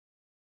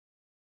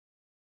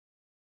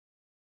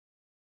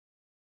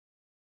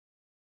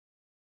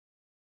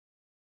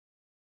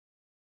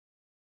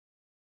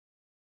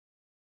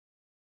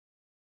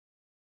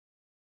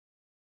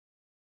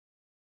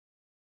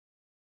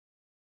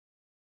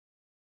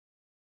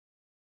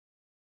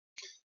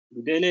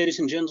Good day, ladies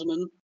and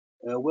gentlemen.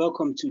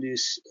 Welcome to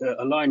this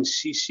aligned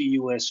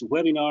CCUS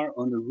webinar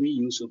on the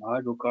reuse of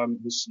hydrocarbon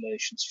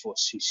installations for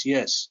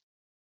CCS.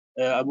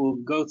 I will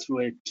go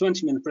through a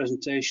 20-minute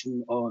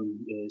presentation on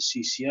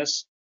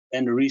CCS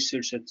and the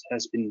research that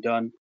has been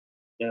done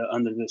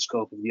under the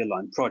scope of the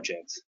aligned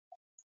project.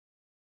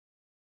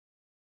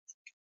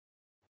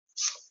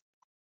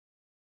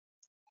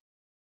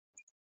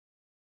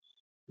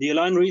 The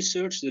aligned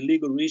research, the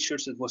legal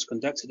research that was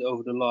conducted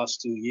over the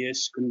last 2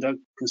 years,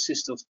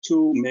 consists of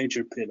two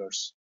major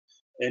pillars.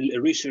 A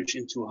research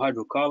into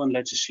hydrocarbon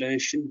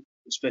legislation,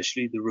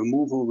 especially the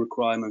removal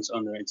requirements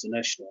under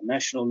international and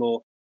national law,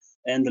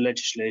 and the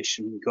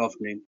legislation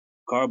governing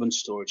carbon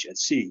storage at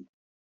sea.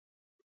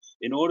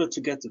 In order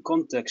to get the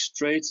context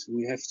straight,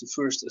 we have to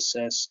first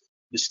assess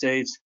the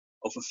state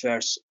of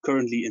affairs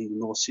currently in the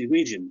North Sea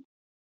region.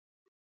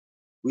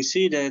 We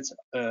see that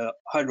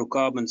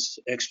hydrocarbons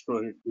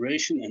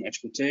exploration and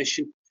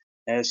exploitation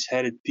has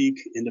had its peak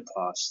in the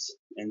past,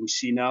 and we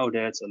see now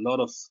that a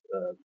lot of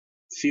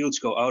fields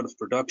go out of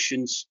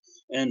productions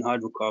and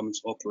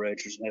hydrocarbons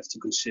operators have to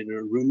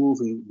consider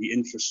removing the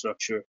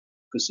infrastructure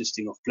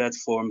consisting of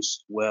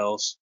platforms,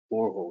 wells,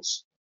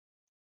 boreholes.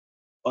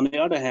 On the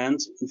other hand,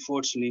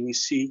 unfortunately, we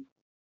see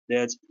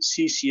that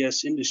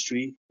CCS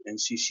industry and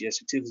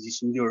CCS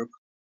activities in Europe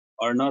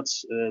are not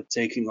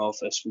taking off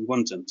as we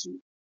want them to.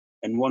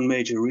 And one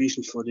major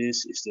reason for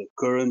this is the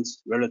current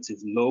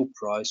relatively low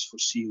price for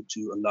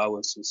CO2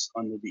 allowances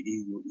under the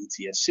EU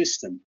ETS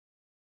system.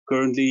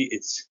 Currently,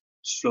 it's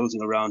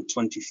floating around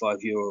 25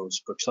 euros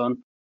per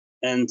ton,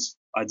 and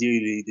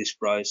ideally this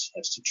price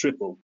has to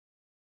triple.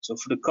 So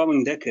for the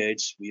coming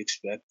decades, we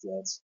expect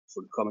that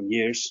for the coming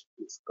years,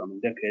 the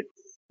coming decade,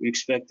 we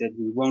expect that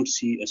we won't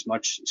see as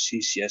much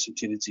CCS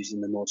activities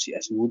in the North Sea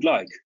as we would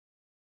like.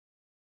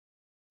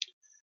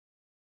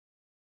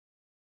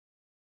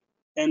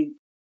 And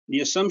the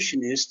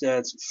assumption is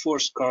that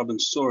forced carbon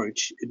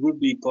storage, it would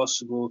be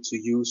possible to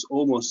use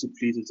almost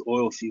depleted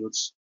oil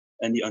fields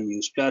and the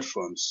unused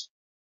platforms.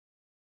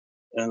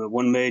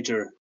 One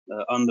major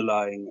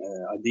underlying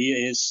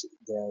idea is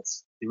that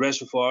the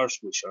reservoirs,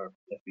 which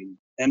have been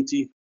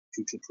empty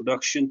due to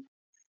production,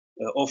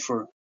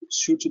 offer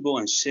suitable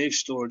and safe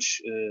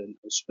storage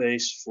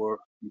space for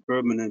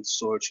permanent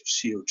storage of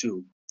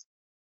CO2.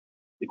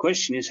 The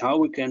question is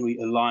how can we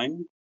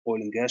align oil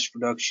and gas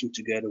production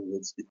together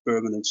with the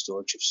permanent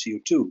storage of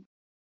CO2?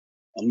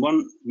 And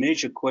one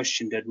major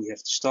question that we have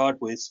to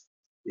start with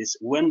is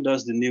when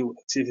does the new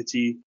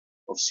activity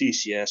of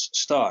CCS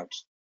start?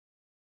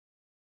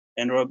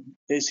 And there are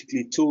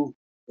basically two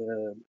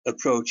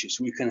approaches.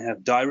 We can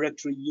have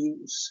direct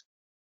reuse,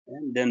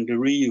 and then the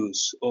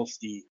reuse of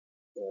the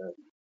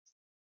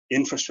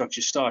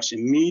infrastructure starts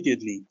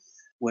immediately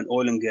when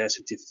oil and gas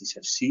activities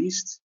have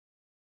ceased.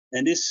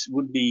 And this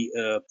would be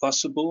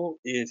possible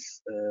if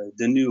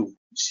the new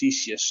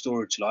CCS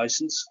storage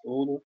license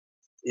holder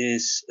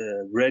is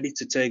ready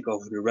to take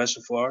over the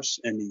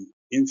reservoirs and the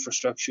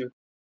infrastructure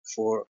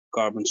for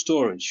carbon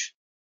storage.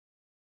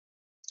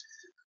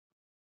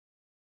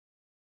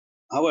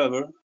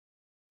 However,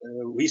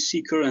 we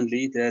see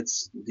currently that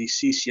the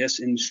CCS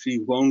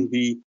industry won't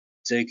be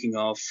taking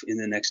off in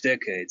the next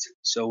decade.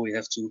 So we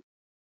have to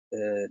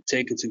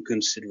take into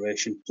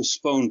consideration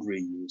postponed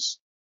reuse.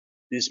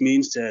 This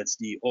means that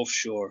the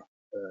offshore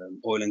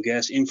oil and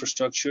gas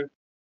infrastructure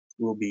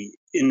will be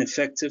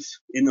ineffective,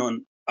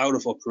 out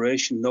of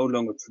operation, no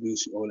longer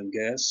producing oil and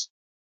gas,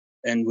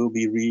 and will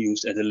be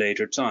reused at a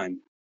later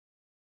time.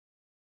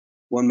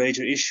 One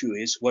major issue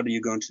is what are you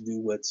going to do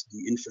with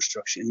the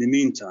infrastructure in the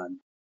meantime?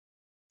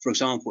 For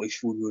example, if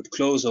we would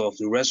close off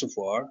the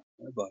reservoir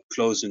by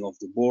closing off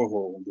the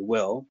borehole and the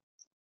well,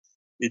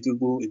 it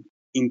will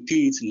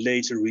impede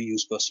later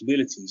reuse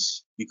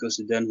possibilities because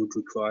it then would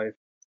require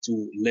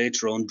to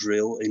later on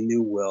drill a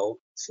new well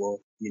for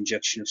the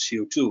injection of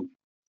CO2.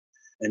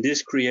 And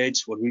this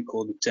creates what we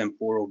call the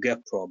temporal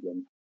gap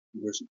problem.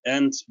 There's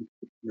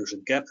a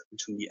gap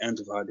between the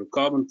end of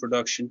hydrocarbon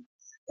production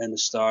and the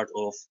start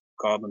of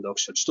carbon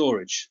dioxide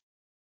storage.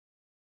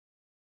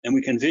 And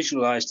we can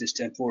visualize this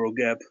temporal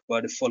gap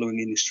by the following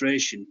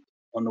illustration.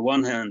 On the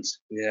one hand,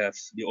 we have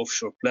the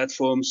offshore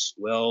platforms,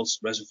 wells,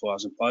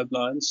 reservoirs, and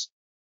pipelines,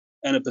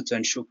 and a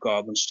potential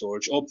carbon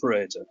storage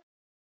operator.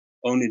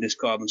 Only this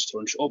carbon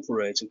storage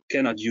operator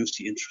cannot use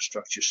the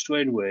infrastructure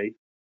straight away,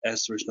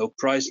 as there is no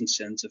price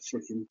incentive for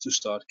him to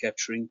start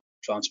capturing,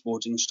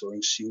 transporting, and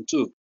storing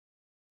CO2.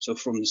 So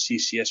from the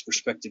CCS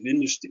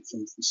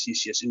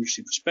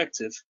industry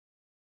perspective,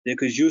 they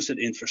could use that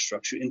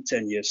infrastructure in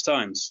 10 years'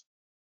 time.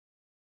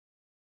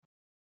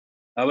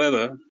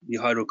 However, the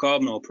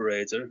hydrocarbon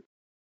operator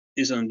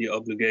is under the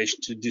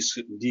obligation to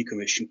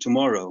decommission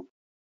tomorrow.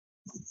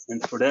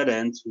 And for that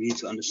end, we need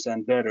to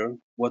understand better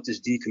what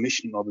this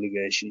decommissioning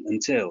obligation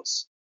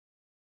entails.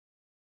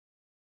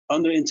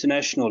 Under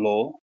international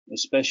law,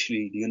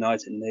 especially the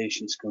United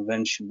Nations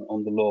Convention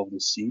on the Law of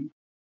the Sea,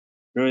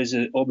 there is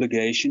an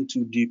obligation to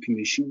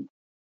decommission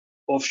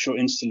offshore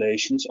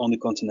installations on the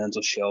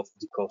continental shelf of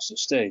the coastal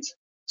state.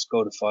 It's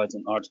codified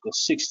in Article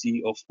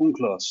 60 of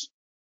UNCLOS.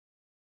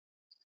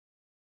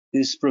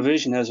 This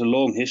provision has a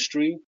long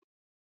history,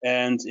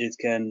 and it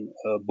can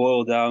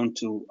boil down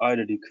to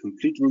either the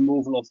complete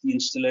removal of the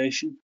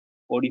installation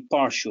or the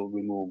partial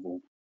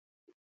removal.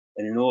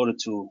 And in order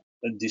to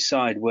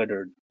decide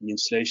whether the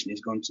installation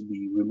is going to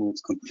be removed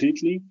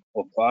completely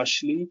or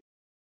partially,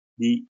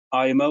 the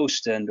IMO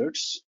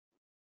standards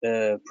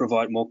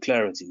provide more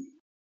clarity.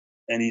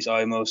 And these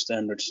IMO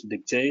standards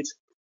dictate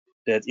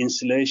that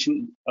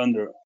installation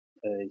under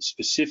a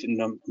specific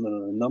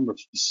number of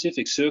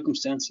specific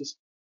circumstances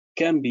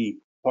can be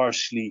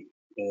partially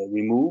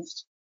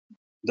removed,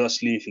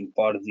 thus leaving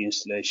part of the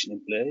installation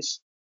in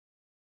place,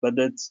 but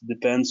that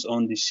depends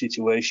on the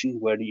situation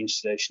where the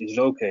installation is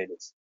located.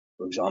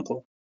 For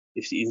example,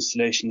 if the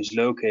installation is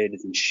located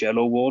in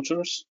shallow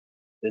waters,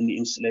 then the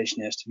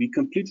installation has to be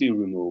completely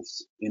removed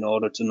in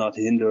order to not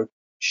hinder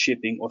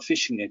shipping or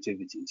fishing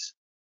activities.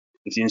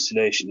 If the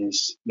installation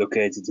is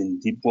located in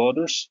deep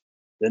waters,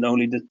 then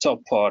only the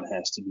top part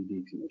has to be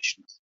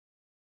decommissioned.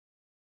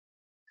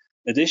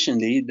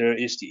 Additionally, there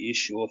is the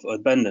issue of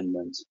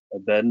abandonment.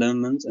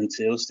 Abandonment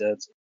entails that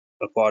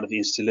a part of the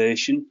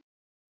installation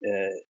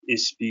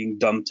is being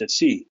dumped at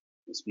sea.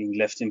 It's being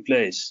left in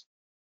place.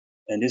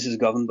 And this is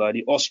governed by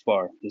the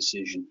OSPAR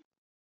decision.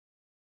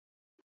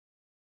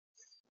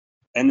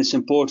 And it's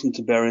important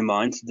to bear in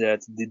mind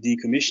that the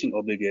decommissioning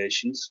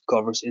obligations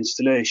covers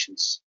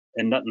installations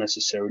and not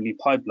necessarily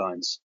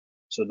pipelines.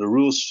 So the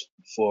rules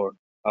for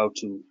how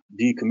to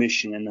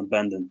decommission and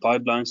abandon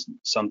pipelines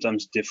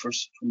sometimes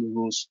differs from the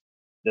rules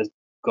that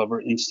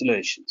cover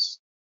installations.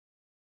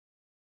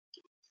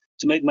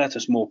 To make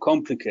matters more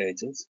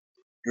complicated,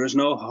 there is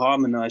no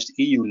harmonized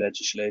EU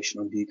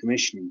legislation on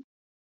decommissioning.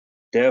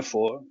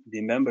 Therefore,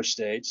 the member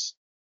states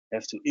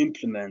have to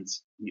implement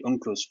the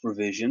UNCLOS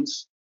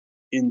provisions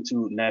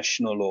into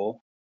national law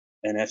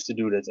and have to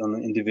do that on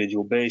an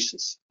individual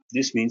basis.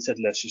 This means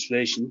that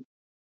legislation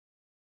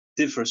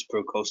differs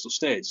per coastal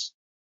states.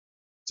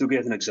 To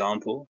give an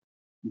example,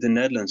 the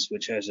Netherlands,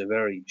 which has a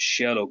very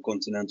shallow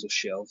continental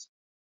shelf,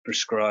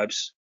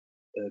 prescribes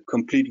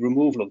complete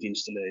removal of the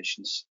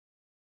installations.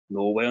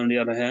 Norway, on the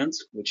other hand,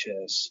 which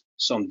has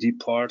some deep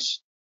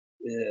parts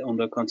on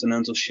the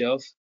continental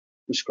shelf,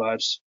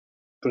 prescribes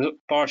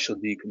partial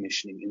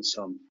decommissioning in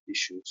some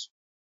issues.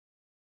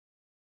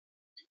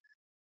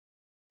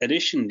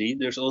 Additionally,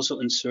 there's also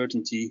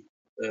uncertainty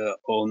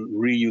on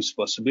reuse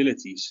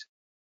possibilities,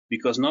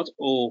 because not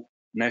all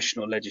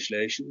national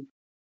legislation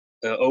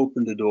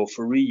open the door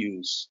for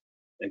reuse.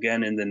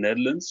 Again, in the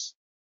Netherlands,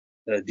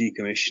 a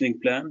decommissioning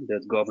plan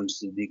that governs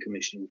the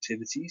decommissioning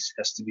activities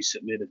has to be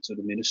submitted to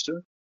the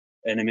minister,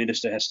 and the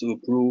minister has to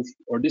approve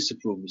or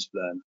disapprove this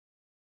plan.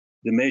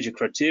 The major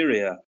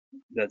criteria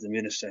that the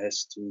minister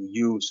has to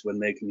use when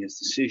making his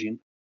decision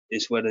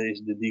is whether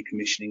the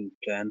decommissioning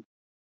plan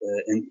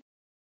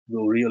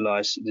will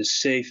realize the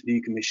safe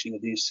decommissioning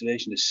of the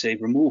installation, the safe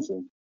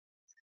removal.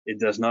 It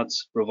does not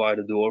provide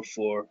a door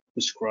for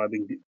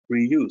prescribing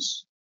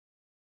reuse.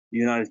 The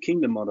United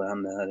Kingdom, on the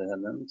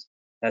other hand,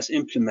 has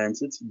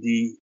implemented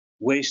the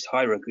waste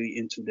hierarchy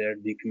into their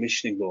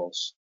decommissioning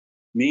laws,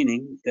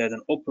 meaning that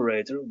an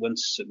operator, when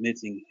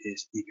submitting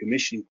his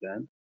decommissioning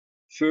plan,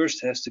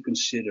 first has to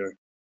consider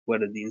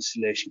whether the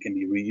installation can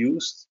be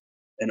reused,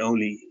 and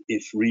only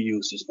if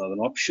reuse is not an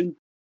option,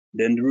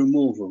 then the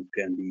removal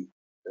can be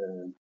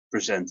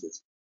presented.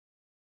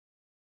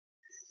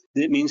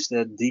 This means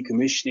that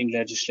decommissioning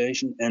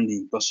legislation and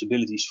the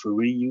possibilities for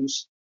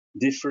reuse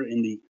differ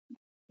in the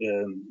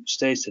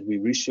states that we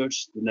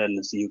researched, the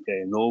Netherlands, the UK,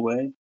 and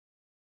Norway.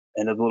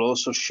 And it will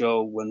also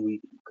show when we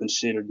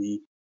consider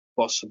the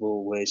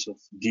possible ways of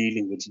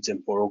dealing with the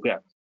temporal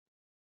gap.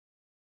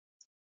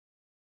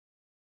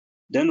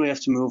 Then we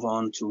have to move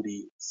on to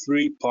the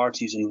three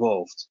parties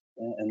involved,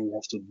 and we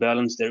have to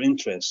balance their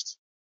interests.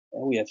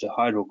 We have the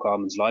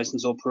hydrocarbons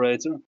license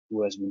operator,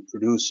 who has been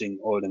producing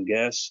oil and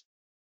gas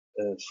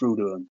through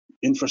the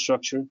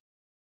infrastructure.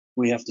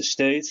 We have the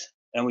state,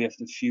 and we have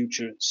the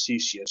future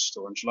CCS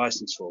storage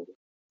license holder.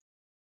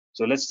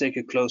 So let's take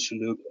a closer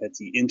look at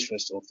the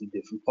interest of the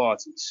different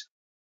parties.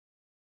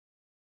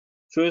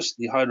 First,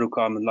 the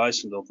hydrocarbon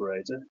license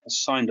operator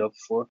has signed up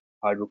for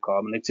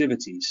hydrocarbon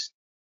activities.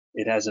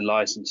 It has a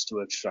license to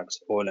extract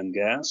oil and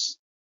gas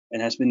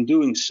and has been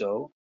doing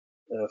so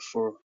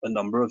for a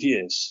number of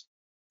years.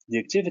 The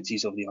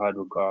activities of the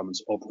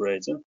hydrocarbons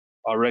operator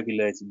are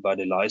regulated by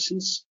the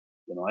license,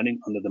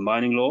 under the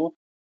mining law,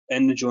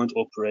 and the joint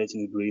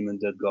operating agreement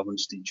that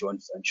governs the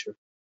joint venture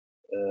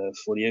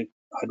for the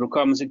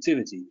hydrocarbons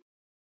activity.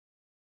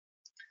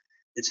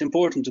 It's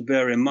important to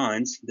bear in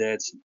mind that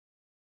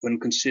when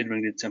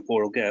considering the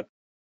temporal gap,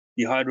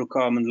 the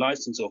hydrocarbon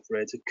license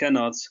operator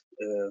cannot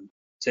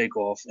take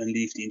off and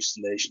leave the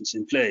installations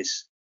in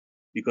place,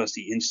 because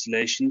the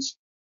installations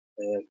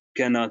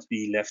cannot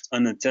be left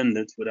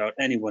unattended without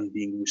anyone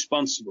being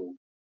responsible.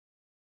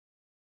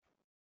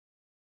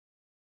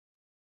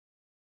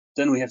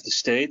 Then we have the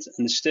state,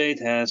 and the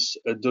state has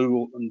a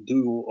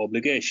dual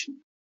obligation.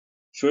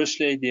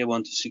 Firstly, they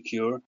want to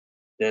secure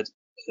that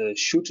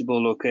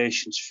suitable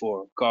locations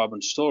for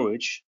carbon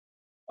storage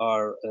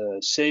are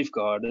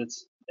safeguarded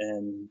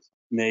and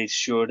made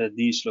sure that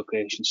these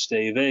locations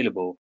stay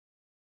available.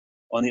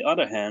 On the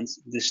other hand,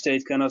 the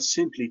state cannot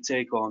simply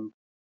take on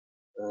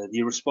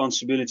the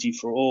responsibility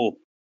for all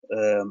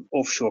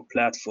offshore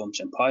platforms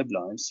and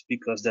pipelines,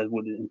 because that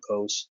would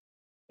impose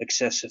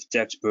excessive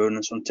tax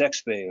burdens on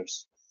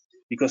taxpayers.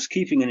 Because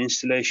keeping an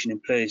installation in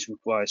place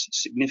requires a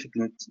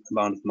significant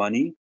amount of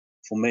money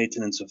for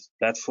maintenance of the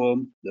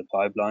platform, the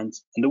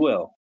pipelines, and the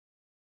well.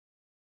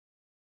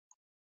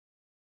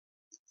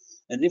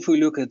 And if we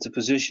look at the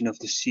position of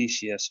the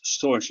CCS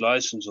storage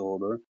license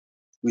holder,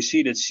 we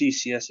see that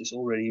CCS is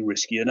already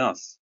risky enough.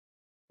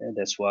 And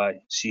that's why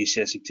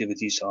CCS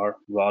activities are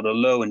rather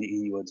low in the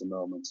EU at the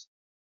moment.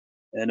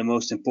 And the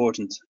most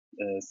important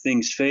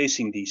things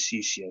facing the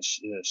CCS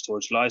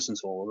storage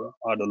license holder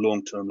are the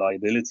long-term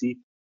liability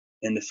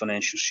and the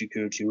financial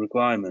security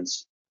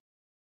requirements.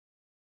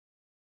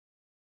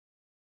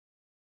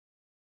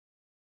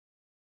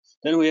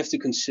 Then we have to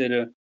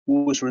consider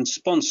who is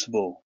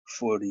responsible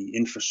for the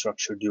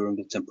infrastructure during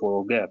the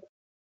temporal gap.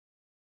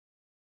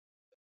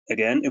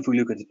 Again, if we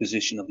look at the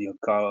position of the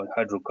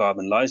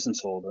hydrocarbon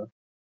license holder,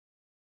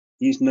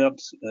 he's not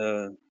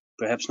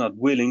perhaps not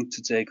willing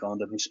to take on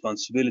that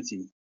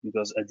responsibility,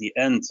 because at the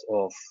end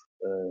of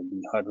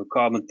the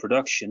hydrocarbon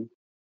production,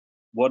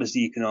 what is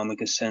the economic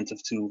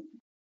incentive to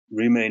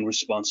remain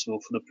responsible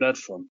for the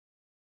platform?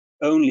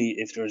 Only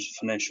if there is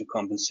financial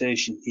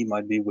compensation, he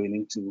might be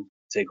willing to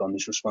take on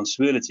this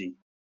responsibility.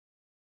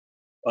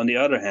 On the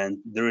other hand,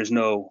 there is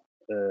no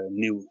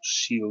new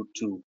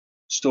CO2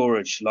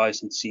 storage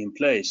licensee in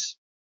place.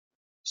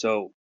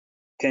 So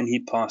can he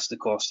pass the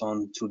cost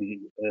on to the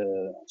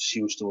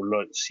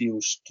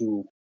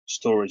CO2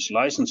 storage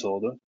license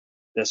holder?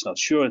 That's not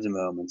sure at the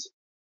moment.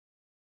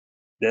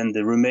 Then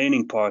the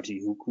remaining party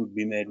who could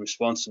be made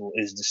responsible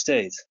is the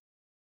state.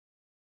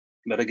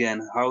 But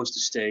again, how is the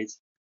state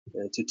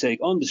to take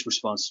on this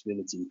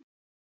responsibility?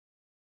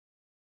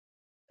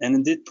 And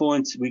at this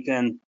point, we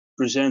can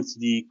present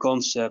the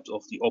concept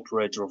of the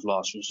operator of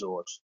last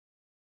resort,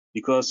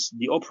 because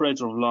the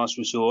operator of last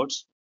resort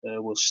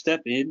will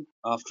step in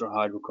after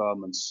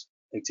hydrocarbons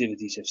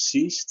activities have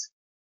ceased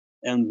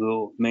and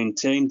will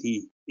maintain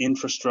the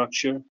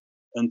infrastructure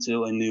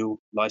until a new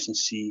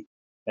licensee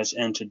has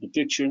entered the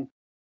picture,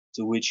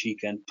 to which he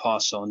can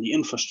pass on the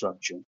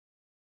infrastructure.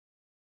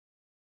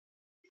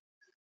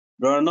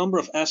 There are a number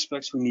of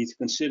aspects we need to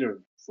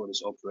consider for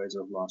this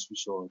operator of last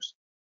resort.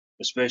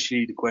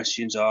 Especially the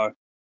questions are,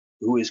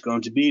 who is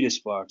going to be this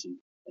party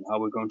and how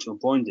we're going to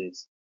appoint it.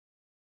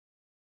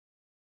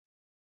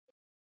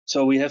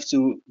 So we have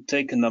to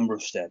take a number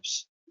of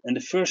steps. And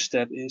the first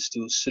step is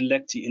to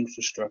select the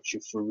infrastructure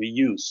for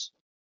reuse.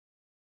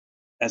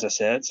 As I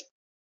said,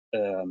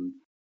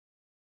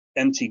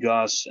 empty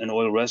gas and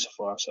oil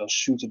reservoirs are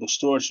suitable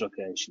storage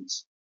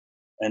locations.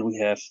 And we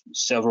have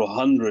several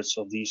hundreds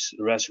of these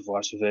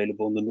reservoirs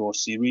available in the North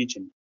Sea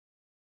region.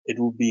 It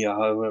would be,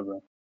 however,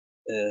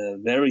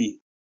 very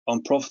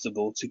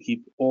unprofitable to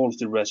keep all of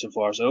the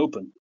reservoirs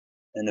open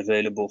and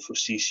available for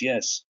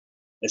CCS,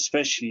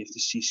 especially if the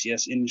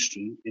CCS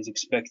industry is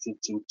expected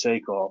to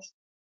take off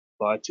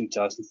by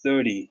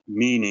 2030,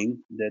 meaning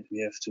that we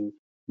have to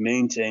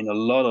maintain a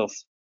lot of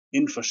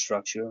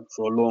infrastructure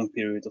for a long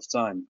period of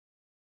time.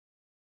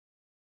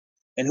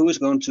 And who is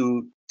going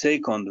to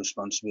take on the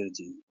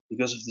responsibility?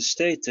 Because if the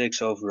state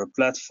takes over a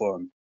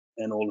platform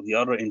and all of the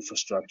other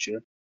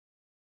infrastructure,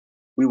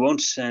 we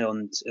won't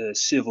send a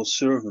civil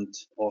servant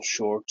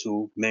offshore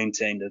to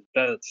maintain that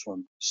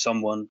platform.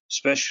 Someone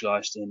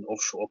specialized in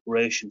offshore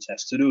operations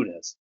has to do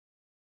that.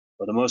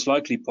 But the most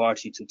likely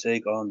party to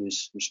take on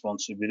this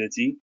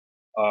responsibility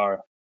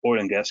are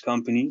oil and gas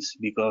companies,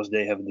 because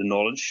they have the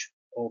knowledge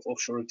of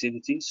offshore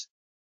activities,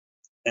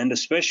 and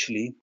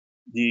especially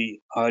the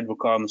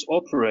hydrocarbons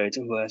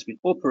operator who has been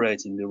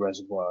operating the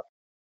reservoir.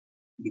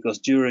 Because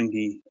during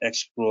the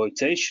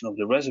exploitation of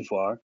the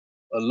reservoir,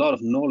 a lot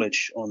of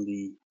knowledge on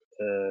the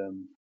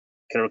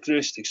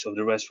characteristics of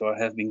the reservoir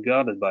have been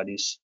gathered by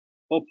this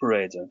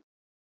operator,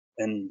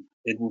 and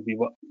it would be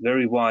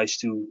very wise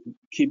to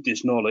keep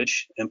this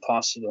knowledge and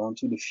pass it on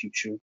to the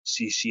future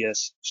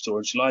CCS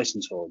storage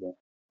license holder.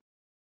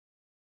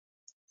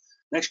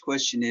 Next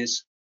question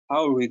is,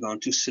 how are we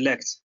going to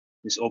select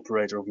this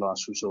operator of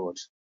last resort?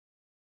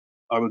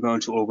 Are we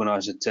going to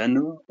organize a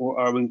tender, or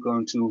are we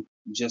going to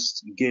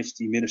just give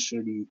the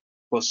minister the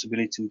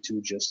possibility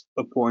to just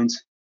appoint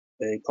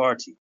a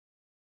party?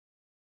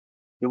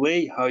 The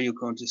way how you're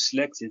going to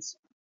select it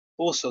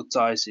also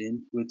ties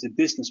in with the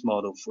business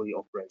model for the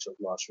operator of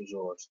last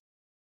resort.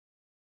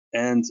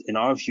 And in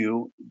our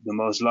view, the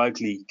most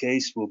likely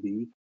case will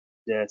be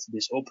that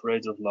this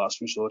operator of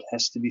last resort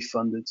has to be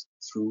funded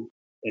through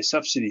a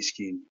subsidy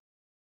scheme,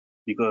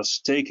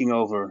 because taking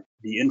over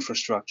the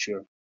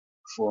infrastructure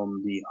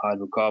from the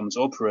hydrocarbons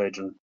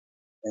operator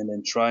and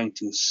then trying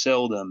to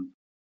sell them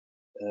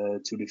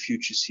to the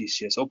future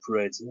CCS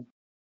operator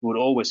would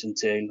always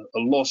entail a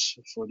loss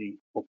for the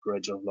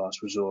operator of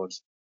last resort,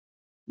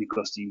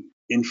 because the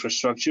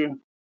infrastructure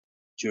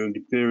during the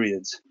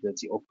period that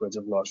the operator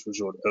of last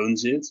resort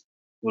owns it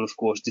will of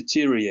course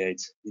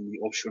deteriorate in the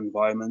offshore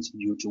environment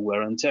due to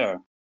wear and tear.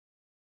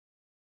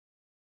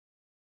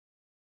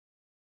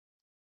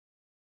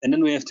 And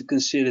then we have to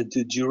consider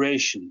the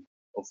duration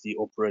of the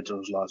operator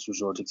of last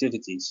resort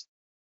activities.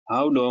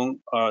 How long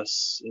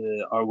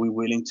are we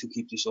willing to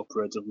keep this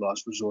operator of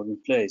last resort in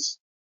place?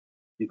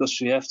 Because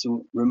we have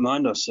to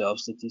remind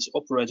ourselves that this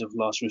operator of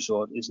last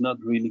resort is not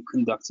really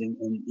conducting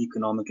an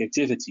economic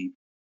activity.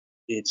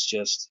 It's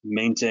just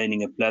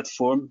maintaining a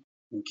platform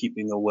and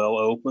keeping a well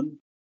open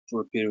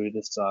for a period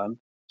of time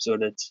so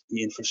that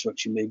the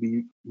infrastructure may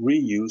be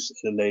reused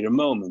at a later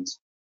moment.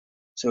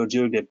 So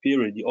during that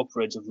period, the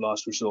operator of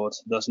last resort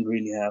doesn't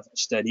really have a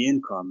steady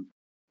income.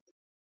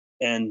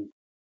 And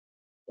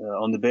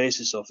on the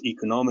basis of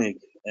economic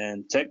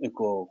and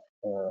technical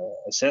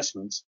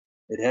assessments,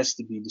 it has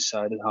to be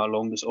decided how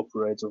long this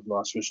operator of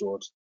last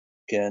resort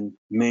can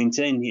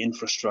maintain the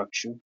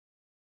infrastructure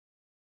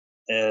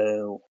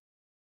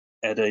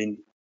at a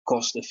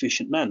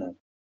cost-efficient manner.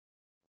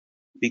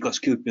 Because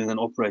keeping an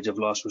operator of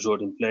last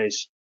resort in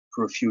place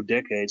for a few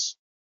decades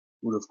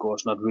would of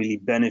course not really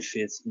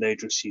benefit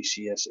later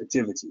CCS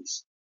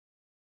activities.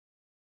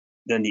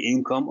 Then the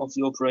income of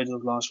the operator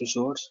of last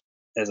resort,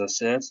 as I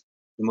said,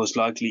 the most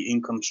likely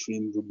income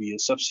stream would be a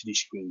subsidy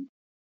stream,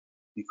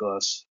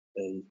 because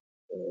a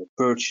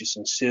purchase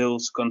and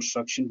sales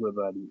construction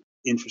whereby the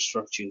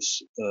infrastructure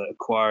is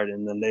acquired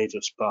and then later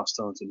is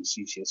passed on to the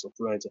CCS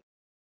operator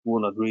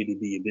will not really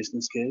be a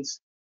business case.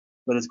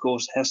 But of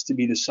course has to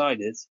be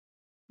decided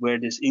where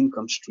this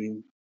income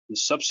stream, the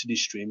subsidy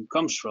stream,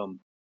 comes from.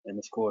 And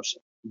of course,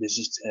 this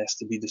has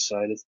to be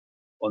decided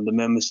on the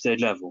member state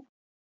level.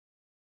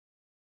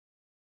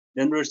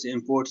 Then there's the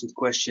important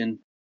question,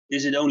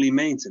 is it only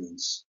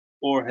maintenance?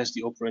 Or has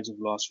the operator of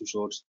last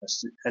resort,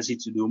 has he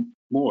to do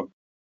more?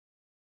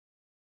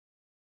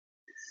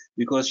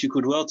 Because you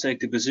could well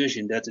take the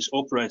position that this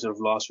operator of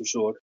last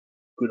resort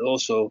could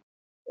also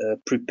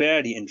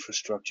prepare the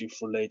infrastructure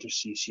for later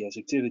CCS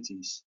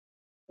activities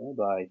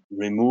by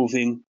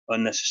removing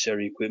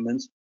unnecessary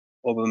equipment,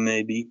 or by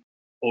maybe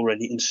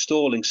already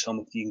installing some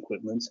of the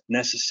equipment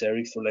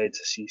necessary for later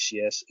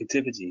CCS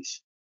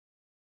activities.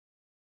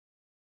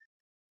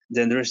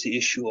 Then there is the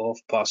issue of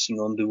passing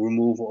on the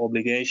removal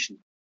obligation,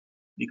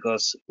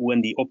 because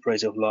when the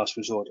operator of last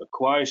resort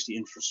acquires the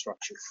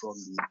infrastructure from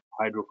the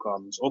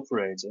hydrocarbons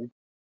operator,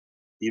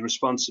 the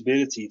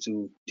responsibility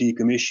to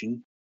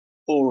decommission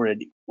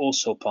already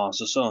also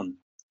passes on.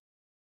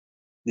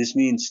 This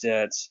means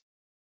that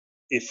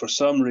if for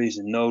some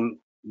reason no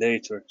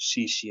later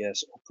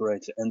CCS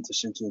operator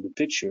enters into the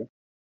picture,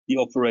 the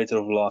operator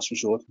of last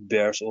resort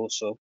bears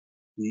also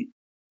the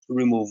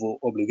removal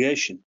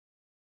obligation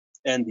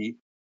and the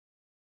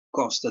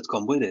costs that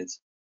come with it.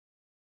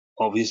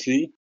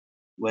 Obviously,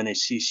 when a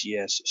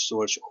CCS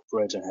storage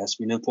operator has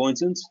been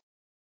appointed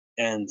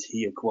and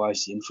he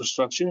acquires the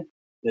infrastructure,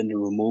 then the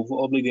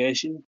removal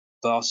obligation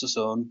passes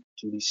on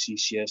to the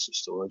CCS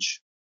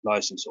storage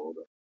license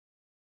holder.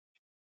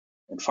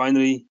 And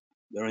finally,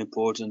 very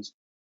important,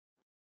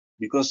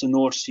 because the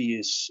North Sea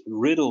is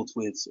riddled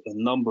with a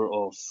number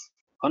of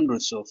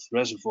hundreds of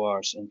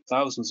reservoirs and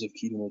thousands of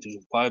kilometers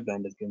of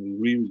pipeline that can be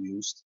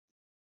reused,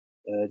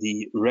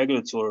 the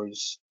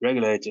regulators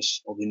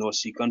of the North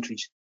Sea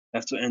countries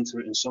have to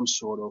enter in some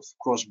sort of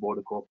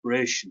cross-border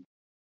cooperation,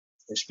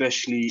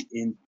 especially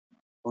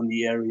on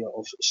the area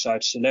of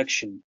site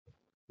selection.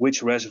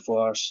 Which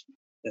reservoirs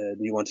do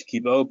you want to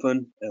keep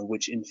open, and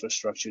which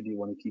infrastructure do you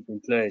want to keep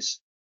in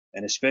place?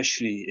 And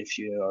especially if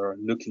you are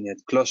looking at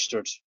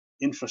clustered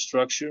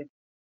infrastructure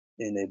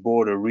in a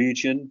border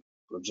region,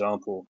 for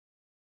example,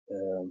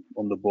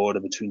 on the border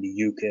between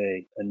the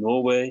UK and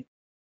Norway,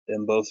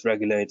 then both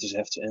regulators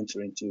have to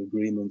enter into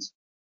agreement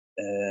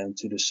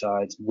to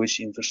decide which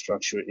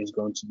infrastructure is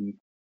going to be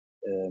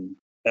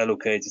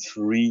allocated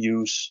for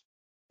reuse,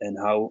 and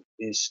how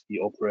is the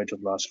operator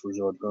of last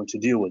resort going to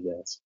deal with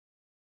that.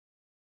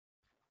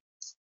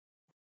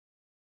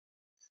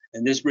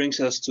 And this brings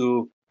us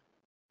to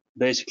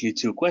basically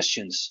two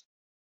questions.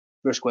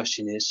 First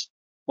question is,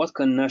 what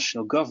can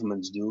national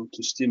governments do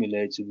to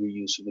stimulate the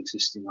reuse of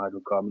existing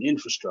hydrocarbon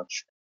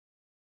infrastructure?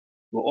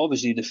 Well,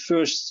 obviously the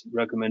first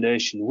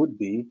recommendation would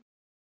be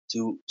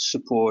to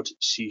support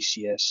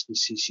CCS, the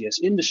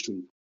CCS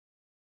industry,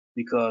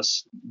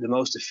 because the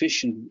most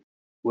efficient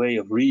way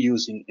of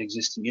reusing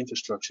existing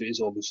infrastructure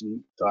is obviously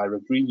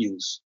direct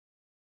reuse.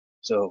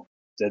 So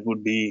that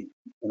would be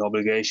an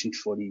obligation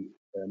for the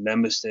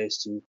member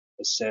states to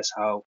assess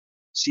how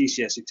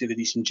CCS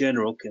activities in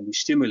general can be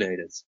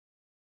stimulated.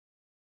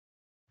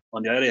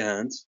 On the other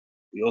hand,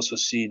 we also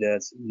see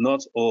that not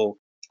all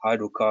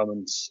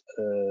hydrocarbons,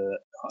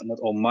 not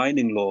all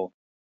mining law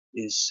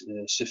is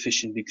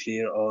sufficiently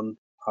clear on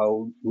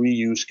how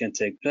reuse can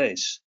take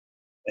place.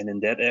 And in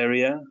that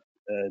area,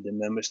 the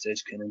member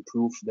states can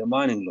improve their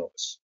mining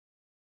laws.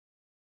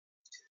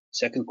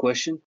 Second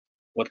question,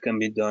 what can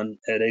be done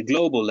at a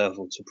global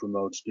level to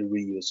promote the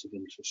reuse of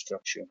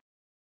infrastructure?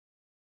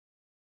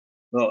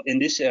 Well, in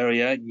this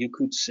area, you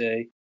could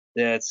say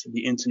that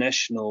the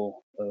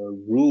international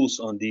rules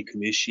on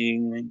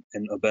decommissioning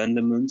and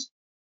abandonment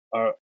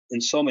are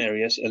in some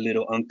areas a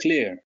little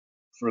unclear.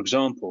 For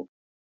example,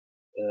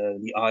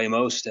 the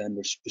IMO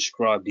standards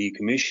prescribe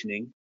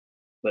decommissioning,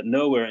 but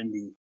nowhere in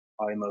the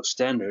IMO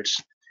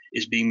standards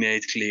is being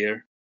made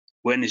clear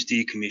when is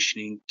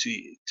decommissioning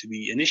to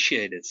be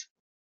initiated.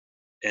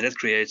 And that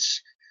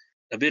creates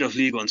a bit of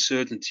legal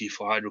uncertainty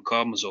for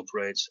hydrocarbons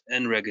operators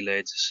and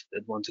regulators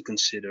that want to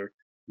consider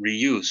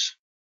reuse.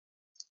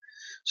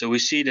 So we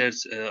see that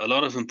a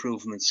lot of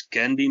improvements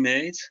can be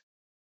made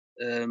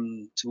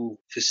to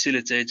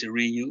facilitate the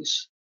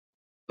reuse,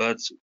 but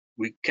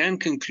we can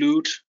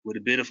conclude with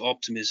a bit of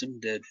optimism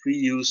that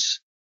reuse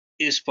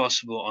is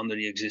possible under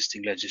the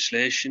existing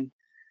legislation,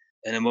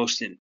 and the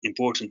most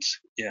important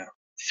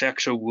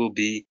factor will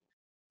be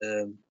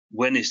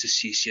when is the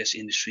CCS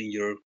industry in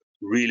Europe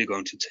really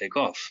going to take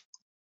off.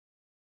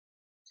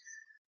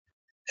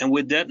 And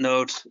with that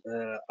note,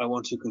 I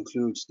want to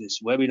conclude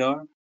this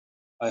webinar.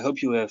 I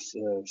hope you have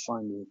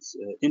find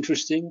it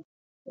interesting.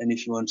 And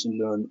if you want to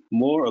learn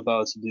more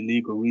about the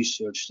legal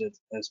research that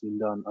has been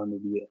done under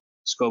the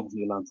scope of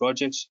the Align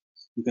projects,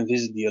 you can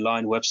visit the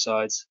Align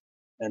website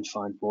and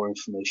find more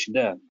information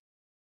there.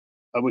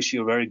 I wish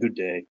you a very good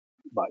day.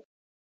 Bye.